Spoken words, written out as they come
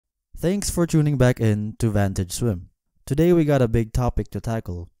Thanks for tuning back in to VantageSwim. Today we got a big topic to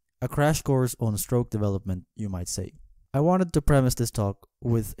tackle, a crash course on stroke development, you might say. I wanted to premise this talk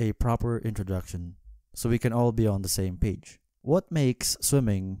with a proper introduction so we can all be on the same page. What makes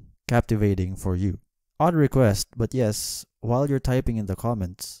swimming captivating for you? Odd request, but yes, while you're typing in the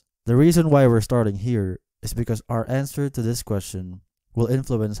comments, the reason why we're starting here is because our answer to this question will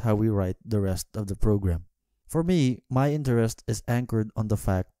influence how we write the rest of the program. For me, my interest is anchored on the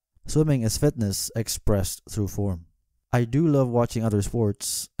fact swimming is fitness expressed through form. I do love watching other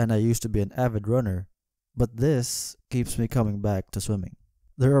sports, and I used to be an avid runner, but this keeps me coming back to swimming.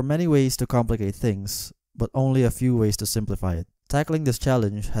 There are many ways to complicate things, but only a few ways to simplify it. Tackling this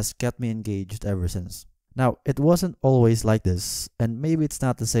challenge has kept me engaged ever since. Now, it wasn't always like this, and maybe it's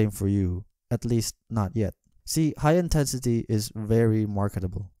not the same for you, at least not yet. See, high intensity is very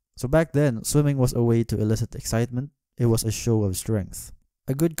marketable. So back then, swimming was a way to elicit excitement. It was a show of strength.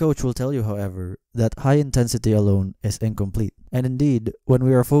 A good coach will tell you, however, that high intensity alone is incomplete. And indeed, when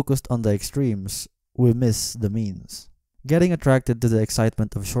we are focused on the extremes, we miss the means. Getting attracted to the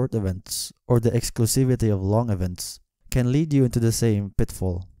excitement of short events or the exclusivity of long events can lead you into the same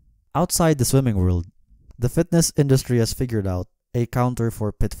pitfall. Outside the swimming world, the fitness industry has figured out a counter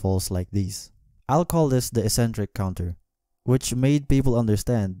for pitfalls like these. I'll call this the eccentric counter, which made people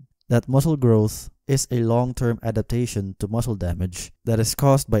understand that muscle growth is a long-term adaptation to muscle damage that is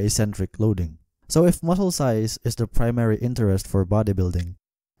caused by eccentric loading. So if muscle size is the primary interest for bodybuilding,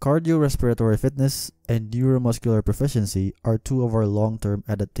 cardiorespiratory fitness and neuromuscular proficiency are two of our long-term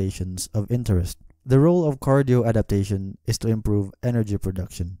adaptations of interest. The role of cardio adaptation is to improve energy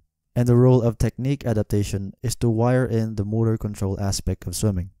production, and the role of technique adaptation is to wire in the motor control aspect of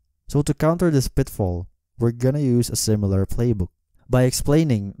swimming. So to counter this pitfall, we're gonna use a similar playbook by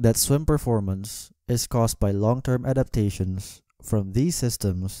explaining that swim performance is caused by long-term adaptations from these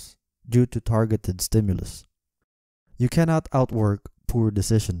systems due to targeted stimulus. You cannot outwork poor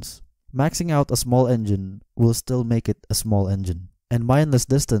decisions. Maxing out a small engine will still make it a small engine, and mindless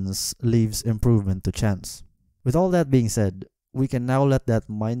distance leaves improvement to chance. With all that being said, we can now let that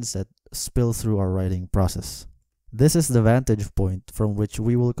mindset spill through our writing process. This is the vantage point from which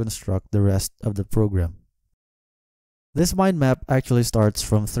we will construct the rest of the program. This mind map actually starts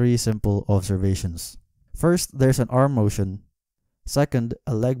from three simple observations. First, there's an arm motion. Second,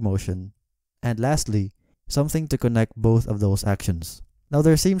 a leg motion. And lastly, something to connect both of those actions. Now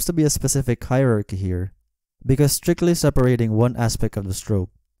there seems to be a specific hierarchy here, because strictly separating one aspect of the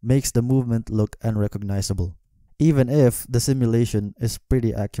stroke makes the movement look unrecognizable, even if the simulation is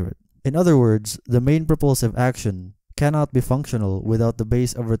pretty accurate. In other words, the main propulsive action cannot be functional without the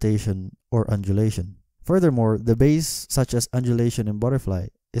base of rotation or undulation. Furthermore, the base, such as undulation in butterfly,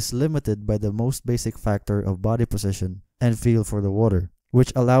 is limited by the most basic factor of body position and feel for the water,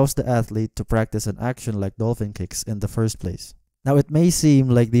 which allows the athlete to practice an action like dolphin kicks in the first place. Now, it may seem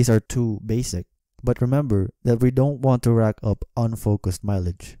like these are too basic, but remember that we don't want to rack up unfocused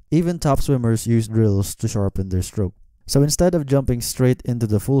mileage. Even top swimmers use drills to sharpen their stroke. So instead of jumping straight into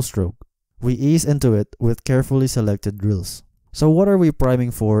the full stroke, we ease into it with carefully selected drills. So what are we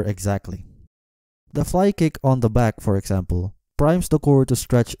priming for exactly? The fly kick on the back, for example, primes the core to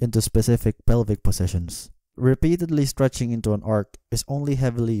stretch into specific pelvic positions. Repeatedly stretching into an arc is only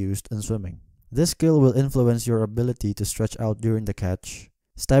heavily used in swimming. This skill will influence your ability to stretch out during the catch,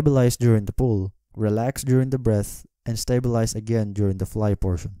 stabilize during the pull, relax during the breath, and stabilize again during the fly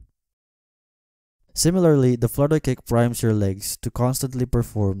portion. Similarly, the flutter kick primes your legs to constantly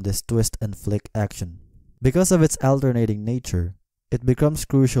perform this twist and flick action. Because of its alternating nature, it becomes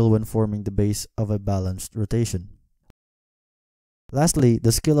crucial when forming the base of a balanced rotation. Lastly,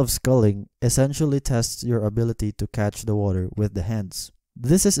 the skill of sculling essentially tests your ability to catch the water with the hands.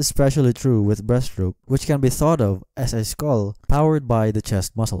 This is especially true with breaststroke, which can be thought of as a scull powered by the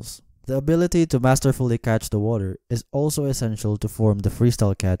chest muscles. The ability to masterfully catch the water is also essential to form the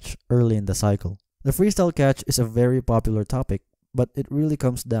freestyle catch early in the cycle. The freestyle catch is a very popular topic, but it really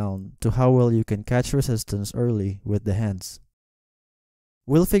comes down to how well you can catch resistance early with the hands.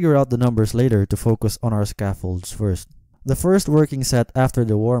 We'll figure out the numbers later to focus on our scaffolds first. The first working set after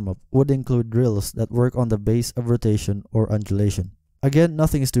the warm-up would include drills that work on the base of rotation or undulation. Again,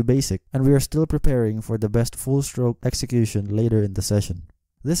 nothing is too basic, and we are still preparing for the best full stroke execution later in the session.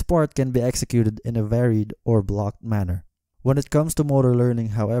 This part can be executed in a varied or blocked manner. When it comes to motor learning,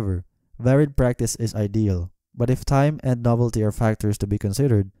 however, varied practice is ideal, but if time and novelty are factors to be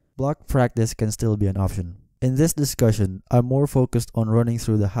considered, blocked practice can still be an option. In this discussion, I'm more focused on running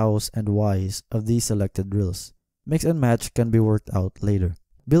through the hows and whys of these selected drills. Mix and match can be worked out later.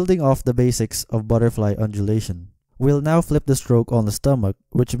 Building off the basics of butterfly undulation, We'll now flip the stroke on the stomach,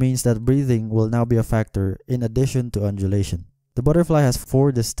 which means that breathing will now be a factor in addition to undulation. The butterfly has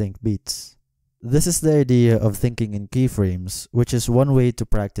 4 distinct beats. This is the idea of thinking in keyframes, which is one way to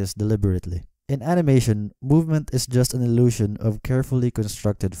practice deliberately. In animation, movement is just an illusion of carefully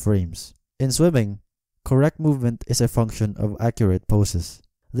constructed frames. In swimming, correct movement is a function of accurate poses.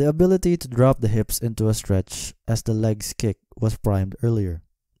 The ability to drop the hips into a stretch as the legs kick was primed earlier.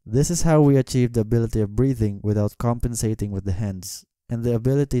 This is how we achieve the ability of breathing without compensating with the hands, and the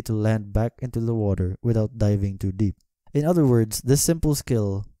ability to land back into the water without diving too deep. In other words, this simple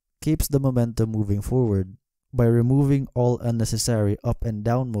skill keeps the momentum moving forward by removing all unnecessary up and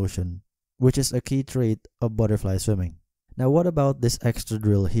down motion, which is a key trait of butterfly swimming. Now what about this extra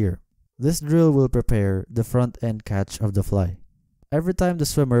drill here? This drill will prepare the front end catch of the fly. Every time the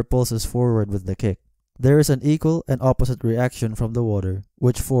swimmer pulses forward with the kick, there is an equal and opposite reaction from the water,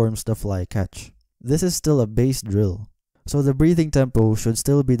 which forms the fly catch. This is still a base drill, so the breathing tempo should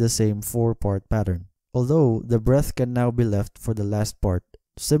still be the same 4-part pattern, although the breath can now be left for the last part,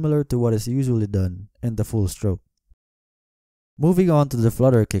 similar to what is usually done in the full stroke. Moving on to the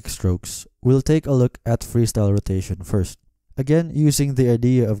flutter kick strokes, we'll take a look at freestyle rotation first. Again, using the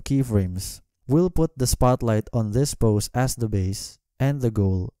idea of keyframes, we'll put the spotlight on this pose as the base and the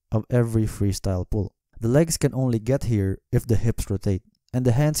goal of every freestyle pull. The legs can only get here if the hips rotate, and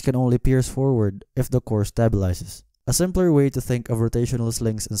the hands can only pierce forward if the core stabilizes. A simpler way to think of rotational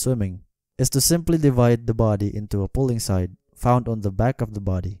slings in swimming is to simply divide the body into a pulling side found on the back of the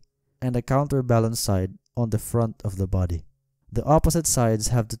body and a counterbalance side on the front of the body. The opposite sides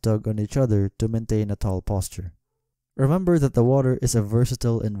have to tug on each other to maintain a tall posture. Remember that the water is a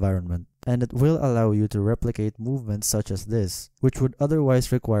versatile environment, and it will allow you to replicate movements such as this, which would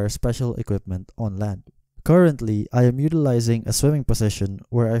otherwise require special equipment on land. Currently, I am utilizing a swimming position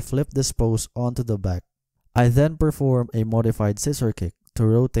where I flip this pose onto the back. I then perform a modified scissor kick to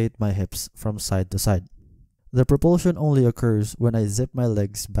rotate my hips from side to side. The propulsion only occurs when I zip my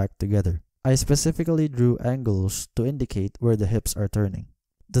legs back together. I specifically drew angles to indicate where the hips are turning.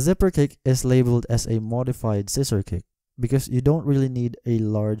 The zipper kick is labeled as a modified scissor kick because you don't really need a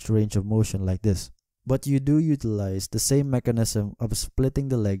large range of motion like this, but you do utilize the same mechanism of splitting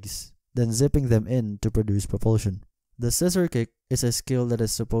the legs, then zipping them in to produce propulsion. The scissor kick is a skill that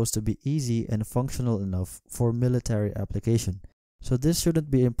is supposed to be easy and functional enough for military application, so this shouldn't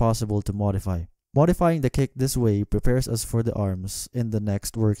be impossible to modify. Modifying the kick this way prepares us for the arms in the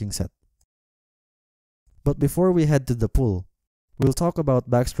next working set. But before we head to the pull, we'll talk about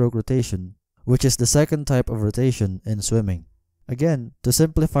backstroke rotation, which is the second type of rotation in swimming. Again, to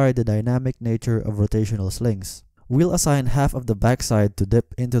simplify the dynamic nature of rotational slings, we'll assign half of the backside to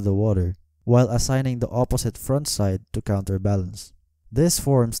dip into the water, while assigning the opposite front side to counterbalance. This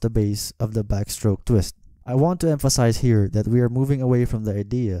forms the base of the backstroke twist. I want to emphasize here that we are moving away from the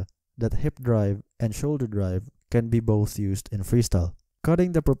idea that hip drive and shoulder drive can be both used in freestyle.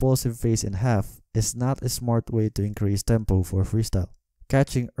 Cutting the propulsive phase in half is not a smart way to increase tempo for freestyle.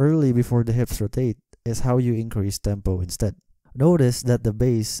 Catching early before the hips rotate is how you increase tempo instead. Notice that the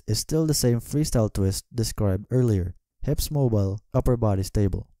base is still the same freestyle twist described earlier, hips mobile, upper body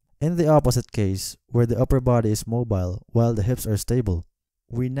stable. In the opposite case, where the upper body is mobile while the hips are stable,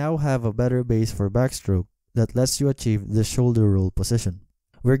 we now have a better base for backstroke that lets you achieve the shoulder roll position.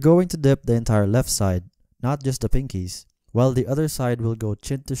 We're going to dip the entire left side, not just the pinkies, while the other side will go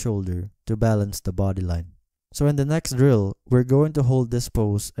chin to shoulder to balance the body line. So in the next drill, we're going to hold this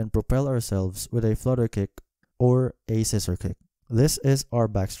pose and propel ourselves with a flutter kick or a scissor kick. This is our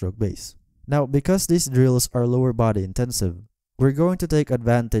backstroke base. Now, because these drills are lower body intensive, we're going to take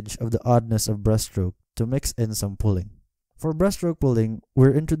advantage of the oddness of breaststroke to mix in some pulling. For breaststroke pulling,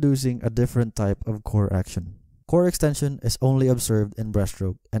 we're introducing a different type of core action. Core extension is only observed in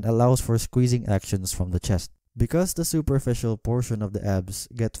breaststroke and allows for squeezing actions from the chest. Because the superficial portion of the abs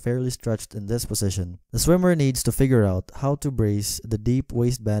get fairly stretched in this position, the swimmer needs to figure out how to brace the deep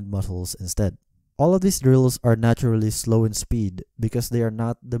waistband muscles instead. All of these drills are naturally slow in speed because they are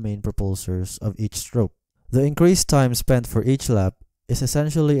not the main propulsors of each stroke. The increased time spent for each lap is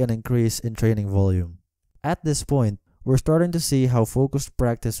essentially an increase in training volume. At this point, we're starting to see how focused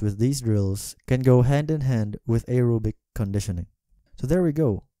practice with these drills can go hand in hand with aerobic conditioning. So there we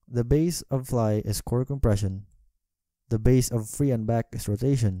go. The base of fly is core compression, the base of free and back is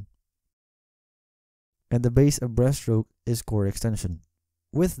rotation, and the base of breaststroke is core extension.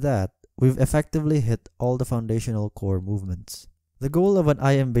 With that, we've effectively hit all the foundational core movements. The goal of an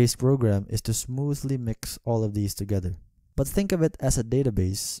IM-based program is to smoothly mix all of these together. But think of it as a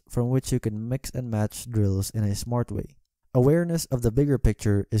database from which you can mix and match drills in a smart way. Awareness of the bigger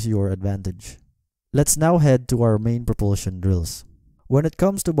picture is your advantage. Let's now head to our main propulsion drills. When it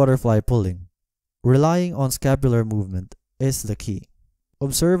comes to butterfly pulling, relying on scapular movement is the key.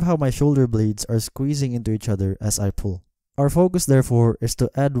 Observe how my shoulder blades are squeezing into each other as I pull. Our focus therefore is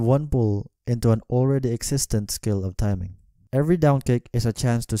to add one pull into an already existent skill of timing. Every down kick is a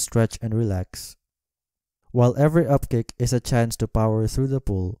chance to stretch and relax, while every up kick is a chance to power through the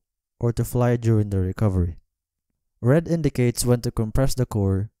pull or to fly during the recovery. Red indicates when to compress the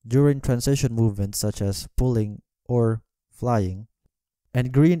core during transition movements such as pulling or flying,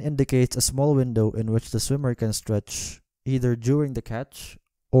 and green indicates a small window in which the swimmer can stretch either during the catch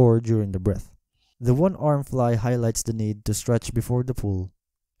or during the breath. The one-arm fly highlights the need to stretch before the pull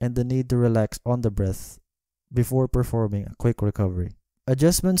and the need to relax on the breath before performing a quick recovery.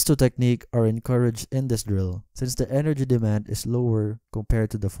 Adjustments to technique are encouraged in this drill since the energy demand is lower compared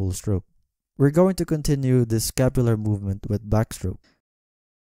to the full stroke. We're going to continue this scapular movement with backstroke.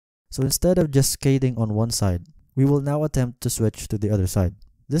 So instead of just skating on one side, we will now attempt to switch to the other side.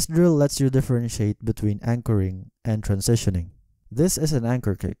 This drill lets you differentiate between anchoring and transitioning. This is an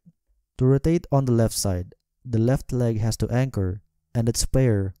anchor kick. To rotate on the left side, the left leg has to anchor and its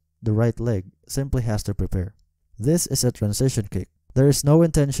pair, the right leg, simply has to prepare. This is a transition kick. There is no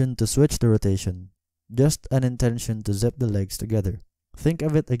intention to switch the rotation, just an intention to zip the legs together. Think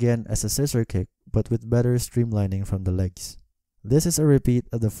of it again as a scissor kick, but with better streamlining from the legs. This is a repeat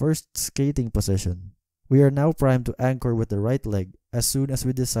of the first skating position. We are now primed to anchor with the right leg as soon as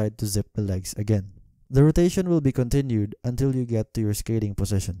we decide to zip the legs again. The rotation will be continued until you get to your skating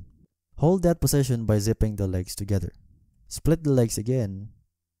position. Hold that position by zipping the legs together. Split the legs again,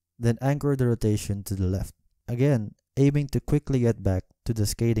 then anchor the rotation to the left, again aiming to quickly get back to the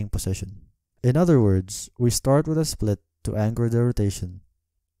skating position. In other words, we start with a split to anchor the rotation,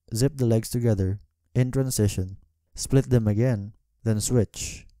 zip the legs together, in transition, split them again, then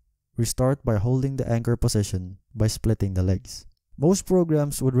switch. We start by holding the anchor position by splitting the legs. Most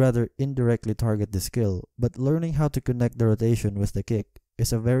programs would rather indirectly target this skill, but learning how to connect the rotation with the kick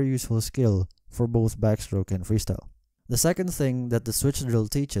is a very useful skill for both backstroke and freestyle. The second thing that the switch drill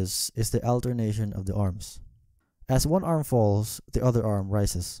teaches is the alternation of the arms. As one arm falls, the other arm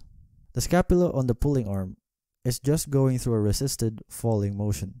rises. The scapula on the pulling arm is just going through a resisted falling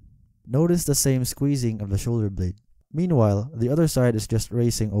motion. Notice the same squeezing of the shoulder blade. Meanwhile, the other side is just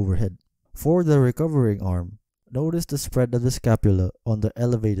racing overhead. For the recovering arm, notice the spread of the scapula on the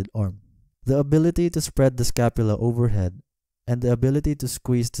elevated arm. The ability to spread the scapula overhead and the ability to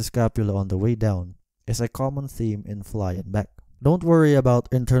squeeze the scapula on the way down is a common theme in fly and back. Don't worry about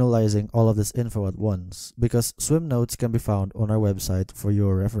internalizing all of this info at once, because swim notes can be found on our website for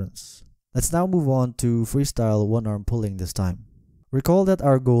your reference. Let's now move on to freestyle one-arm pulling this time. Recall that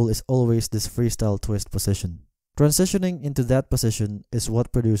our goal is always this freestyle twist position. Transitioning into that position is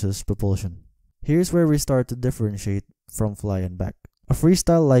what produces propulsion. Here's where we start to differentiate from fly and back. A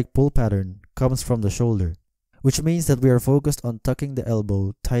freestyle-like pull pattern comes from the shoulder, which means that we are focused on tucking the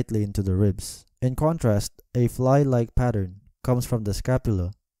elbow tightly into the ribs. In contrast, a fly-like pattern comes from the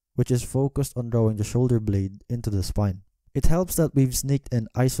scapula, which is focused on drawing the shoulder blade into the spine. It helps that we've sneaked in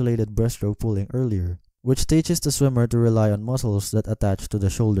isolated breaststroke pulling earlier, which teaches the swimmer to rely on muscles that attach to the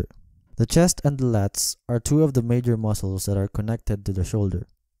shoulder. The chest and the lats are two of the major muscles that are connected to the shoulder.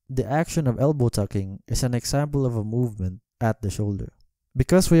 The action of elbow tucking is an example of a movement at the shoulder.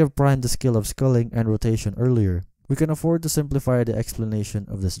 Because we have primed the skill of sculling and rotation earlier, we can afford to simplify the explanation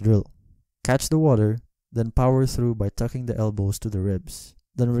of this drill. Catch the water, then power through by tucking the elbows to the ribs,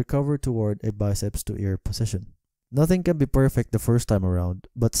 then recover toward a biceps to ear position. Nothing can be perfect the first time around,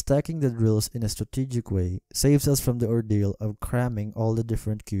 but stacking the drills in a strategic way saves us from the ordeal of cramming all the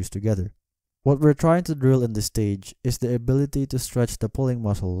different cues together. What we're trying to drill in this stage is the ability to stretch the pulling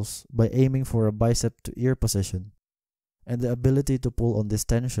muscles by aiming for a bicep to ear position, and the ability to pull on this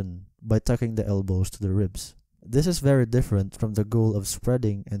tension by tucking the elbows to the ribs. This is very different from the goal of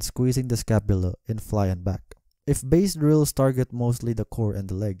spreading and squeezing the scapula in fly and back. If base drills target mostly the core and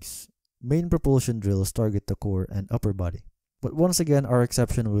the legs, main propulsion drills target the core and upper body. But once again, our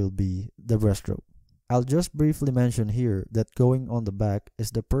exception will be the breaststroke. I'll just briefly mention here that going on the back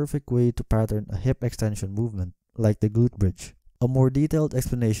is the perfect way to pattern a hip extension movement, like the glute bridge. A more detailed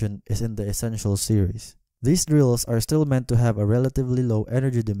explanation is in the Essentials series. These drills are still meant to have a relatively low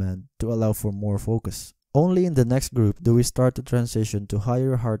energy demand to allow for more focus. Only in the next group do we start to transition to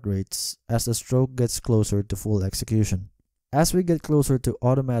higher heart rates as the stroke gets closer to full execution. As we get closer to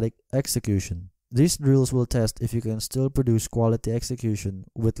automatic execution, these drills will test if you can still produce quality execution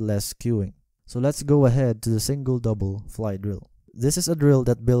with less cueing. So let's go ahead to the single-double fly drill. This is a drill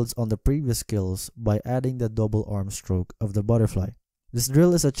that builds on the previous skills by adding the double arm stroke of the butterfly. This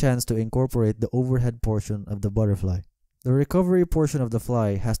drill is a chance to incorporate the overhead portion of the butterfly. The recovery portion of the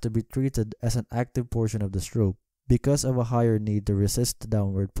fly has to be treated as an active portion of the stroke because of a higher need to resist the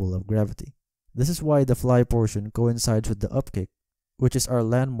downward pull of gravity. This is why the fly portion coincides with the upkick, which is our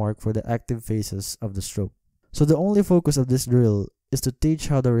landmark for the active phases of the stroke. So the only focus of this drill is to teach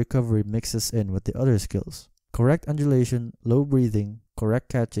how the recovery mixes in with the other skills. Correct undulation, low breathing, correct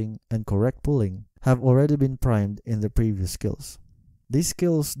catching, and correct pulling have already been primed in the previous skills. These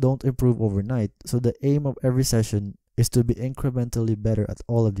skills don't improve overnight, so the aim of every session is to be incrementally better at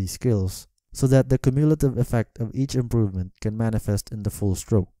all of these skills, so that the cumulative effect of each improvement can manifest in the full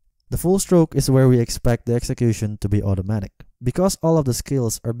stroke. The full stroke is where we expect the execution to be automatic. Because all of the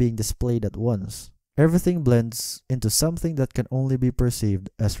skills are being displayed at once, everything blends into something that can only be perceived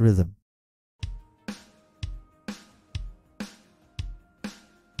as rhythm.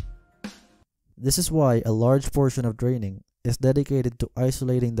 This is why a large portion of training is dedicated to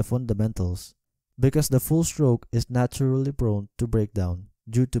isolating the fundamentals, because the full stroke is naturally prone to breakdown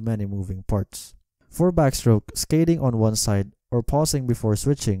due to many moving parts. For backstroke, skating on one side or pausing before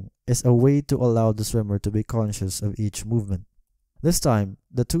switching is a way to allow the swimmer to be conscious of each movement. This time,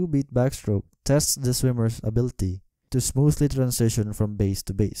 the 2-beat backstroke tests the swimmer's ability to smoothly transition from base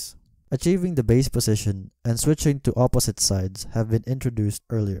to base. Achieving the base position and switching to opposite sides have been introduced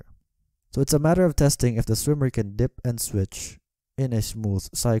earlier. So it's a matter of testing if the swimmer can dip and switch in a smooth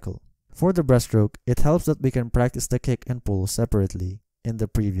cycle. For the breaststroke, it helps that we can practice the kick and pull separately in the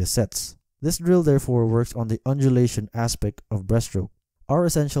previous sets. This drill therefore works on the undulation aspect of breaststroke. Our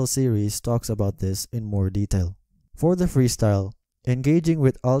Essential series talks about this in more detail. For the freestyle, engaging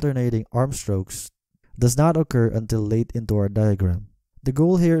with alternating arm strokes does not occur until late into our diagram. The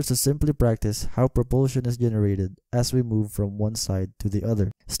goal here is to simply practice how propulsion is generated as we move from one side to the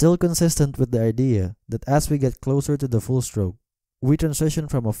other, still consistent with the idea that as we get closer to the full stroke, we transition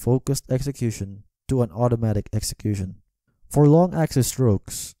from a focused execution to an automatic execution. For long axis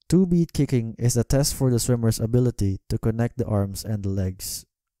strokes, 2-beat kicking is a test for the swimmer's ability to connect the arms and the legs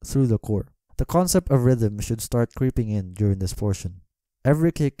through the core. The concept of rhythm should start creeping in during this portion.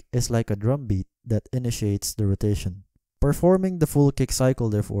 Every kick is like a drum beat that initiates the rotation. Performing the full kick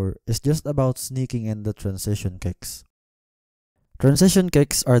cycle, therefore, is just about sneaking in the transition kicks. Transition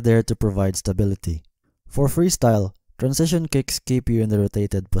kicks are there to provide stability. For freestyle, transition kicks keep you in the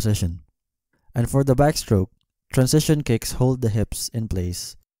rotated position. And for the backstroke, transition kicks hold the hips in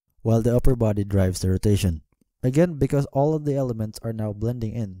place while the upper body drives the rotation. Again, because all of the elements are now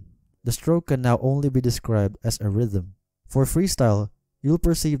blending in, the stroke can now only be described as a rhythm. For freestyle, you'll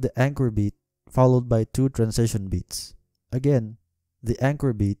perceive the anchor beat followed by 2 transition beats. Again, the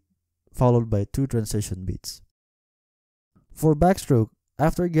anchor beat followed by 2 transition beats. For backstroke,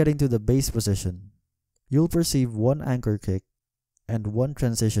 after getting to the base position, you'll perceive 1 anchor kick and 1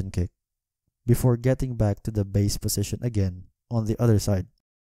 transition kick before getting back to the base position again on the other side.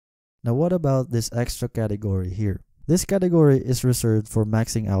 Now what about this extra category here? This category is reserved for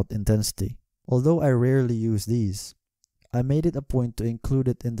maxing out intensity. Although I rarely use these, I made it a point to include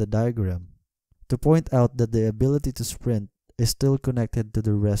it in the diagram to point out that the ability to sprint is still connected to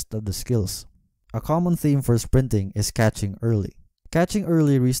the rest of the skills. A common theme for sprinting is catching early. Catching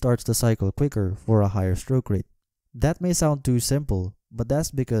early restarts the cycle quicker for a higher stroke rate. That may sound too simple, but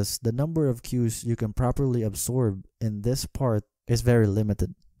that's because the number of cues you can properly absorb in this part is very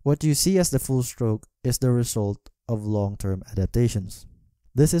limited. What you see as the full stroke is the result of long-term adaptations.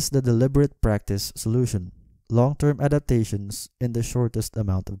 This is the deliberate practice solution. Long-term adaptations in the shortest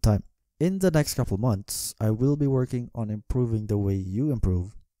amount of time. In the next couple months, I will be working on improving the way you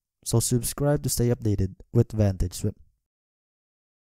improve, so subscribe to stay updated with VantageSwim.